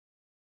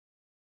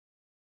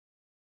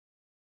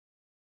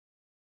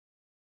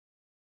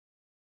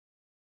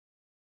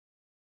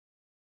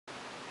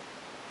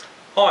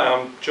Hi,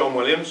 I'm John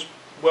Williams.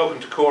 Welcome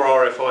to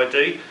CoreRFID.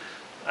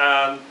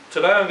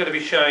 Today I'm going to be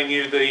showing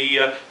you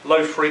the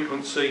low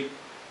frequency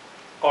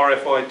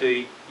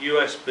RFID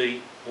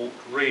USB port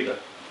reader.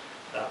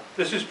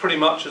 This is pretty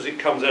much as it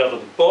comes out of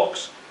the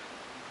box.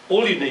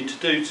 All you need to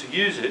do to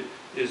use it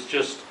is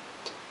just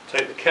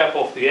take the cap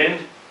off the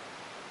end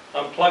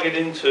and plug it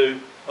into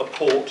a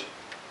port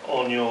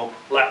on your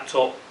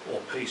laptop or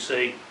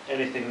PC,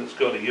 anything that's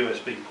got a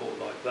USB port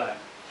like that.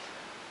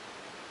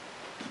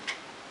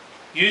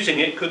 Using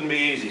it couldn't be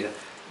easier.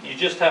 You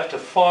just have to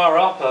fire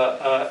up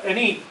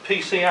any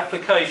PC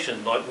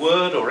application like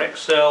Word or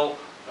Excel,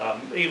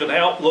 even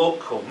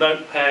Outlook or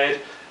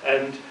Notepad,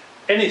 and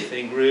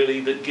anything really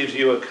that gives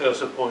you a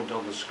cursor point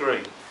on the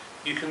screen.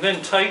 You can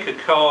then take a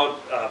card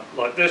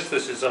like this.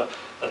 This is a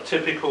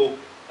typical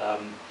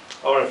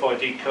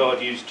RFID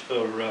card used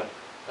for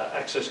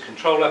access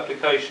control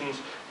applications.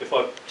 If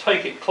I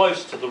take it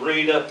close to the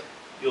reader,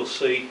 you'll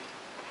see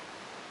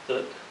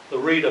that the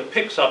reader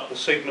picks up the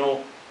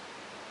signal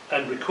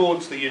and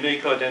records the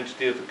unique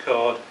identity of the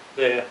card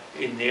there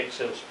in the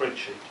Excel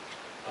spreadsheet.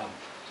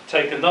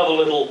 Take another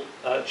little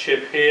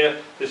chip here,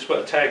 this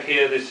tag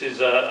here, this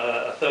is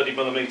a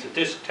 30mm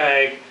disc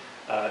tag.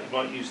 You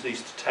might use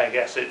these to tag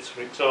assets,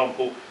 for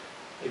example.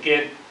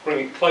 Again,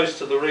 bring it close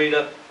to the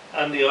reader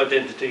and the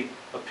identity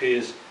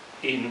appears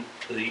in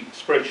the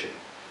spreadsheet.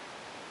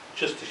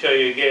 Just to show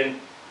you again,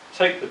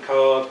 take the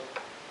card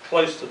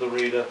close to the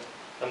reader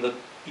and the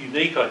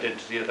unique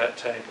identity of that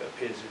tag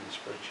appears in the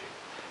spreadsheet.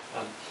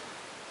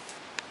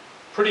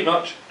 Pretty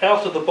much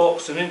out of the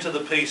box and into the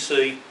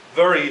PC,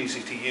 very easy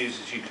to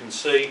use, as you can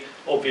see.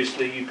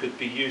 Obviously you could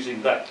be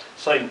using that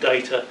same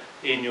data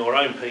in your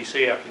own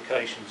PC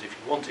applications if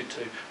you wanted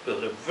to,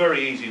 but a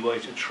very easy way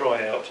to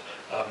try out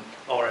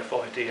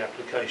RFID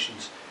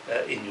applications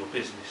in your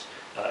business.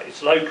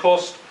 It's low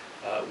cost,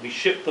 we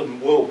ship them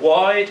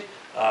worldwide,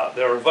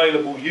 they're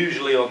available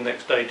usually on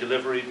next day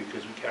delivery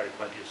because we carry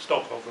plenty of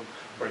stock of them,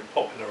 very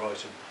popular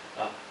item,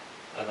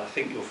 and I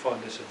think you'll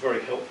find this a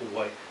very helpful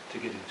way to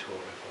get into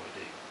RFID.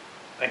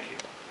 Thank you.